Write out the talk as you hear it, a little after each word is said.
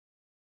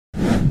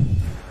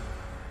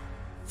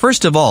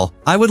First of all,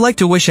 I would like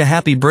to wish a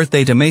happy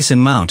birthday to Mason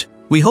Mount.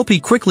 We hope he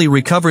quickly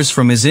recovers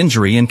from his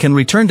injury and can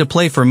return to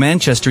play for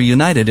Manchester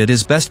United at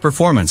his best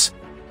performance.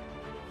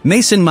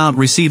 Mason Mount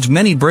received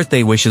many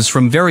birthday wishes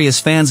from various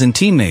fans and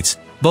teammates,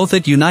 both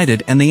at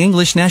United and the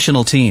English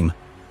national team.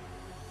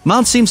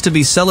 Mount seems to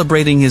be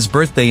celebrating his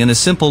birthday in a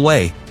simple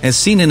way, as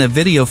seen in a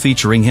video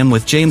featuring him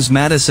with James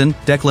Maddison,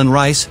 Declan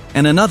Rice,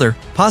 and another,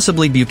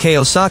 possibly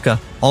Bukayo Saka,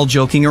 all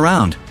joking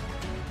around.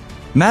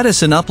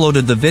 Maddison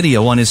uploaded the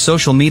video on his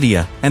social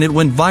media, and it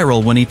went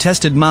viral when he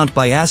tested Mount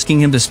by asking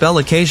him to spell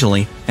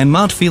occasionally, and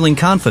Mount, feeling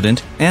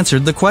confident,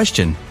 answered the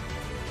question.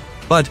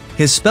 But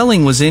his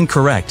spelling was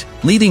incorrect,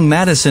 leading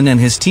Maddison and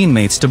his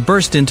teammates to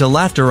burst into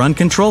laughter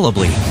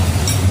uncontrollably.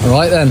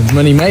 Alright then,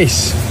 Money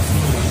Mace.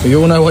 We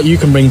all know what you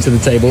can bring to the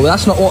table.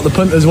 That's not what the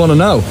punters want to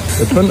know.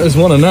 The punters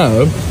want to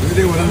know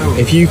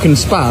if you can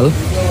spell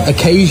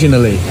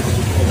occasionally.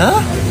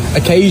 Huh?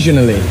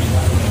 Occasionally.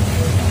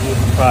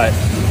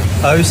 Right.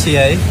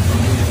 OCA.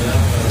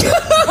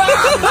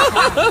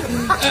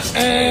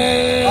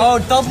 Oh,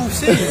 double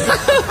C.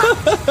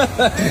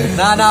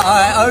 No,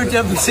 alright,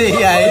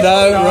 OCCA.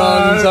 No,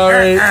 wrong,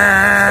 sorry.